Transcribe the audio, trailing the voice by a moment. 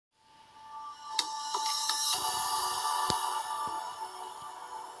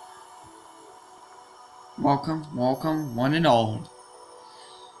Welcome, one and all.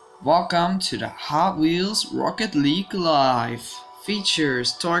 Welcome to the Hot Wheels Rocket League Live.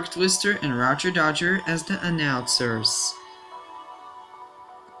 Features Torque Twister and Roger Dodger as the announcers.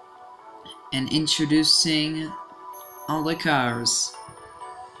 And introducing all the cars.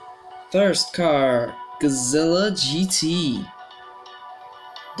 First car, Godzilla GT.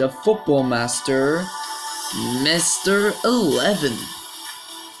 The Football Master, Mr. 11.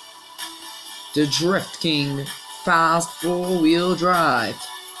 The Drift King, fast 4-wheel drive.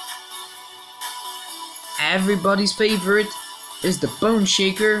 Everybody's favorite is the Bone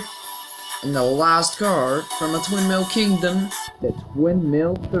Shaker, and the last car from a Twin Mill Kingdom, the Twin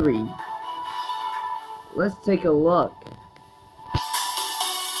Mill 3. Let's take a look.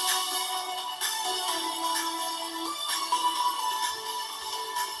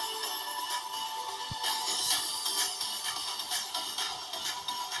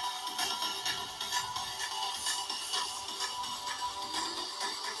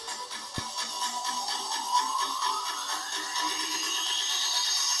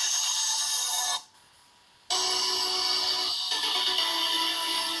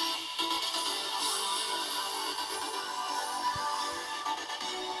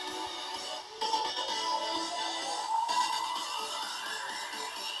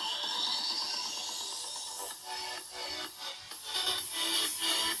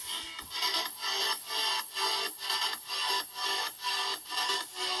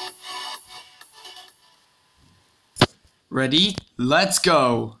 Ready? Let's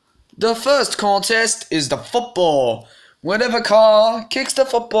go! The first contest is the football. Whatever car kicks the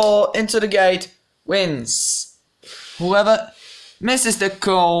football into the gate wins. Whoever misses the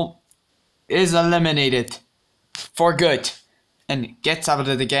goal is eliminated for good and gets out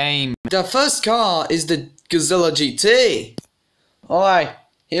of the game. The first car is the Godzilla GT. Alright,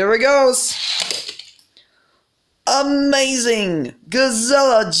 here it goes. Amazing!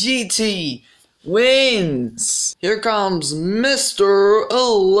 Godzilla GT wins! Here comes Mr.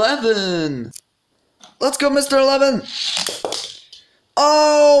 11. Let's go, Mr. 11.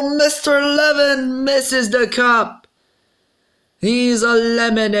 Oh, Mr. 11 misses the cup. He's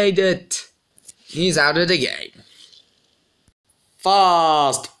eliminated. He's out of the game.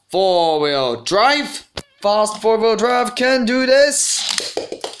 Fast 4-wheel drive. Fast 4-wheel drive can do this.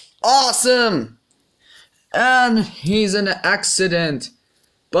 Awesome. And he's in an accident,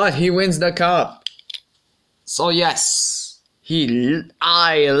 but he wins the cup. So yes,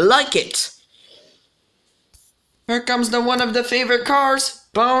 I like it. Here comes the one of the favorite cars,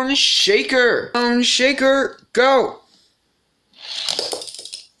 Bone Shaker. Bone Shaker, go.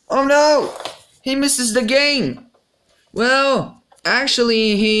 Oh no, he misses the game. Well,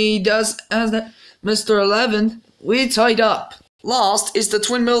 actually he does as the Mr. 11. We tied up. Last is the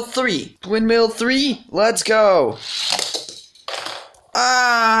Twin Mill 3. Twin Mill 3, let's go.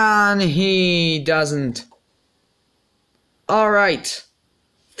 And he doesn't. Alright.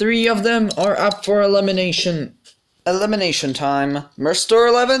 3 of them are up for elimination. Elimination time. Mr.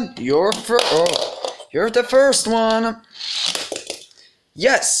 11, you're the first one.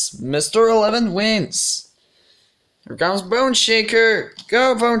 Yes, Mr. 11 wins. Here comes Bone Shaker.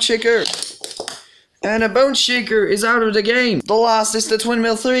 Go, Bone Shaker. And a Bone Shaker is out of the game. The last is the Twin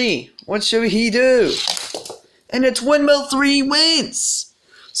Mill 3. What should he do? And the Twin Mill 3 wins.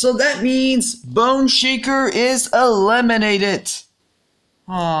 So that means Bone Shaker is eliminated.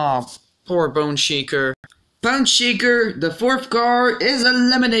 Ah, poor Bone Shaker. Bone Shaker, the 4th car, is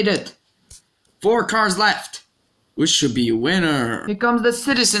eliminated. 4 cars left. Which should be a winner. Here comes the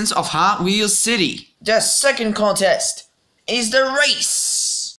citizens of Hot Wheels City. The second contest is the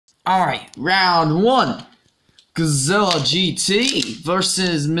race. Alright, round 1. Godzilla GT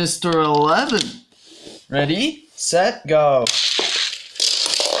versus Mr. 11. Ready, set, go.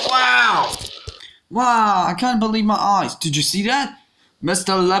 Wow! Wow, I can't believe my eyes. Did you see that?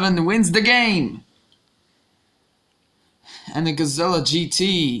 Mr. 11 wins the game. And the Godzilla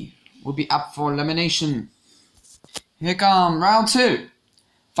GT will be up for elimination. Here come round 2.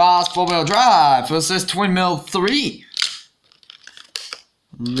 Fast 4-wheel drive versus Twin Mill 3.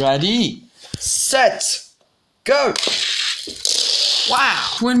 Ready, set, go.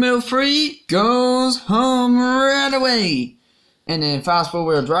 Wow! Twin Mill 3 goes home right away. And then Fast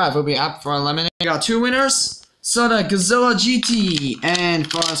 4-wheel drive will be up for elimination. We got 2 winners. So the Godzilla GT and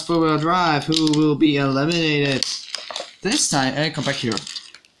Fast 4-wheel drive who will be eliminated. This time, come back here.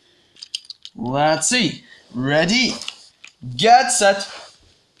 Let's see. Ready, get set,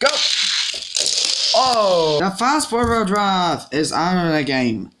 go. Oh, the Fast 4-wheel drive is out of the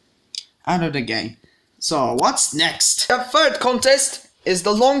game. Out of the game. So what's next? The third contest is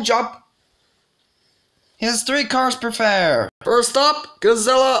the long jump. His 3 cars prefer. First up,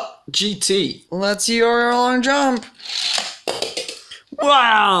 Godzilla GT. Let's see your long jump.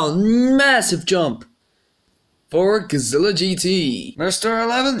 Wow, massive jump for Godzilla GT. Mr.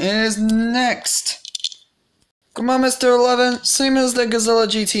 11 is next. Come on, Mr. 11, same as the Godzilla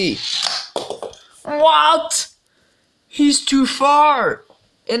GT. What? He's too far.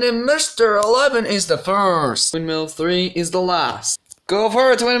 And then Mr. 11 is the first. Windmill 3 is the last. Go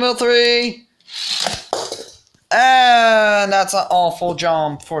for it, Windmill 3. And that's an awful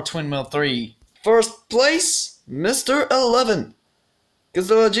jump for Twin Mill 3. First place, Mr. 11.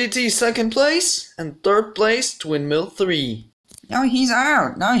 Godzilla GT second place, and third place, Twin Mill 3. Now he's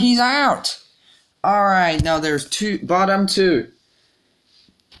out. Now he's out. Alright, now there's bottom two.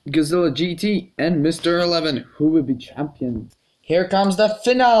 Godzilla GT and Mr. 11. Who will be champion? Here comes the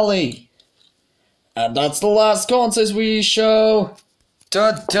finale. And that's the last contest we show.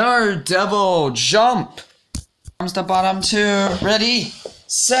 The Daredevil jump. Comes the bottom two. Ready,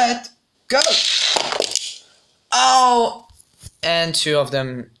 set, go. Oh, and 2 of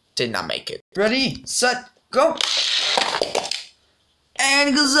them did not make it. Ready, set, go.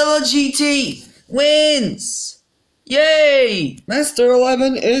 And Godzilla GT wins. Yay! Mr.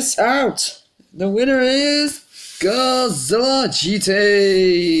 11 is out. The winner is Godzilla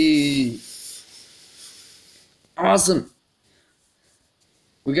GT. Awesome.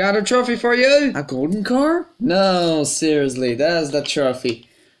 We got a trophy for you. A golden car? No, seriously, that's the trophy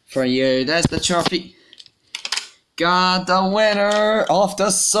for you. That's the trophy. Got the winner of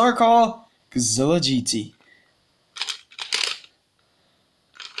the circle, Godzilla GT.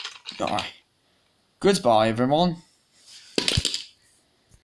 Alright. Goodbye, everyone.